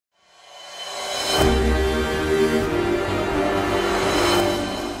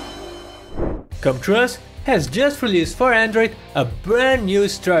Come Trust has just released for Android a brand new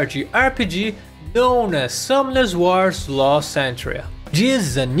strategy RPG known as Summoner's Wars Lost Centuria. This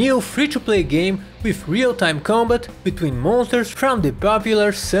is a new free-to-play game with real-time combat between monsters from the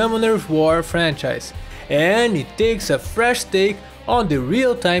popular Summoner's War franchise, and it takes a fresh take on the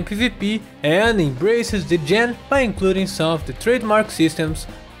real-time PvP and embraces the gen by including some of the trademark systems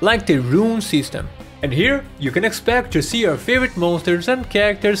like the rune system. And here you can expect to see your favorite monsters and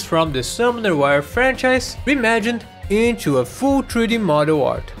characters from the Summoner War franchise reimagined into a full 3D model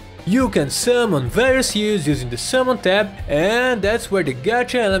art. You can summon various heroes using the Summon tab, and that's where the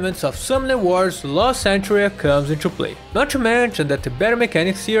gacha elements of Summoner Wars Lost Centuria comes into play. Not to mention that the battle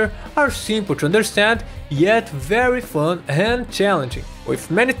mechanics here are simple to understand, yet very fun and challenging,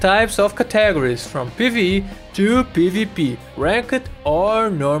 with many types of categories from PvE to PvP, ranked or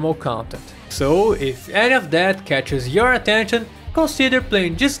normal content. So if any of that catches your attention, consider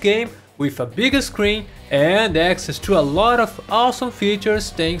playing this game with a bigger screen and access to a lot of awesome features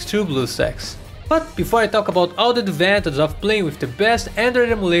thanks to BlueStacks. But before I talk about all the advantages of playing with the best Android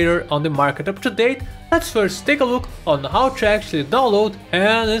emulator on the market up to date, let's first take a look on how to actually download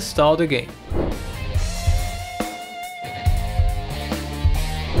and install the game.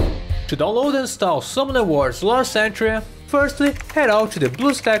 To download and install Summoner Wars Lost Centuria, firstly head out to the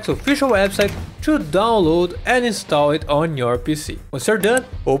BlueStacks official website to download and install it on your PC. Once you're done,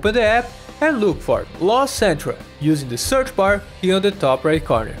 open the app and look for Lost Centuria using the search bar here on the top right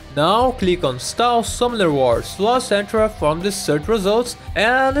corner. Now click on Install Summoner Wars Lost Centuria from the search results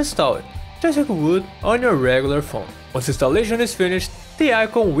and install it, just like you would on your regular phone. Once installation is finished, the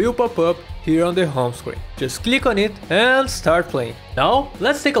icon will pop up here on the home screen. Just click on it and start playing. Now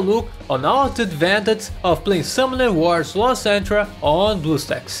let's take a look on all the advantages of playing Summoner Wars Lost Centuria on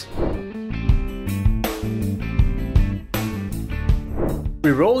BlueStacks.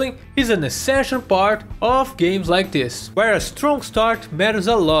 Rerolling is an essential part of games like this, where a strong start matters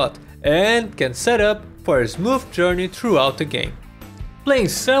a lot and can set up for a smooth journey throughout the game. Playing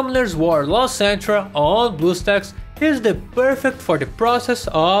Summoner's War Lost Centuria on BlueStacks is the perfect for the process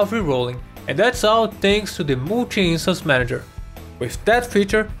of rerolling, and that's all thanks to the multi-instance manager. With that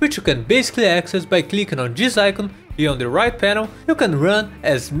feature, which you can basically access by clicking on this icon here on the right panel, you can run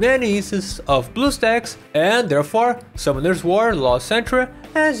as many instances of BlueStacks and therefore Summoner's War Lost Centuria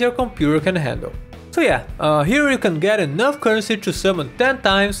as your computer can handle. So yeah, here you can get enough currency to summon 10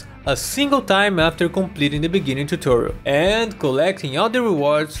 times a single time after completing the beginning tutorial and collecting all the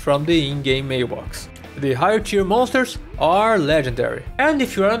rewards from the in-game mailbox. The higher tier monsters are legendary, and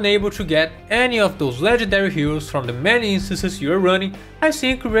if you are unable to get any of those legendary heroes from the many instances you are running, I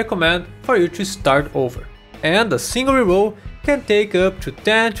simply recommend for you to start over. And a single reroll can take up to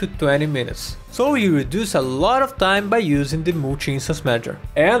 10 to 20 minutes, so you reduce a lot of time by using the multi-instance manager.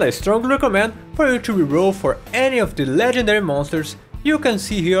 And I strongly recommend for you to reroll for any of the legendary monsters you can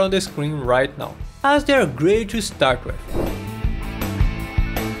see here on the screen right now, as they are great to start with.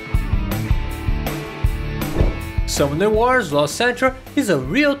 Summoner Wars Lost Centuria is a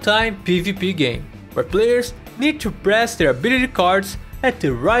real-time PvP game, where players need to press their ability cards at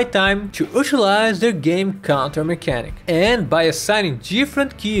the right time to utilize their game counter mechanic. And by assigning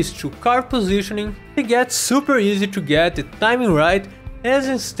different keys to card positioning, it gets super easy to get the timing right, as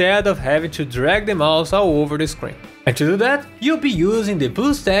instead of having to drag the mouse all over the screen. And to do that, you'll be using the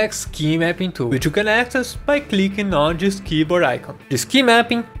BlueStacks Keymapping tool, which you can access by clicking on this keyboard icon. This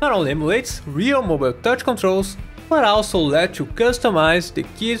Keymapping not only emulates real mobile touch controls, but also lets you customize the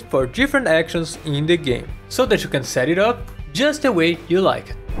keys for different actions in the game, so that you can set it up just the way you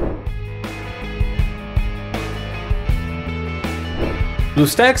like it.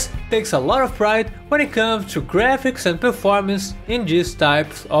 BlueStacks takes a lot of pride when it comes to graphics and performance in these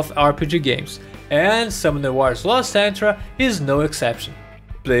types of RPG games, and Summoner Wars Lost Centuria is no exception.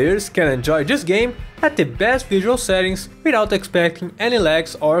 Players can enjoy this game at the best visual settings without expecting any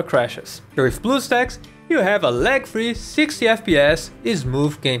lags or crashes. With BlueStacks, you have a lag-free 60 FPS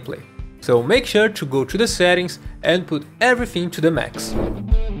smooth gameplay. So make sure to go to the settings and put everything to the max.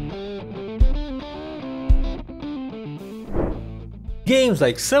 Games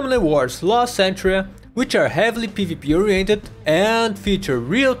like Summoner Wars Lost Centuria, which are heavily PvP oriented and feature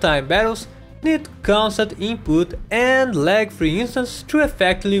real-time battles, need constant input and lag-free instance to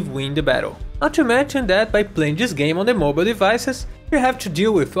effectively win the battle. Not to mention that by playing this game on the mobile devices, you have to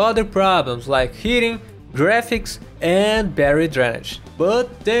deal with other problems like heating, graphics and battery drainage. But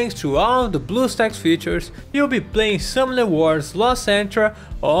thanks to all the BlueStacks features, you'll be playing Summoner Wars Lost Centuria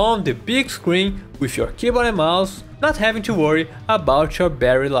on the big screen with your keyboard and mouse, not having to worry about your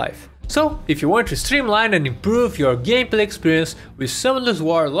battery life. So, if you want to streamline and improve your gameplay experience with Summoners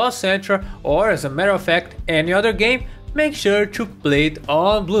War Lost Centuria, or as a matter of fact any other game, make sure to play it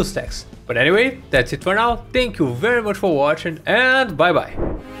on BlueStacks. But anyway, that's it for now, thank you very much for watching and bye bye!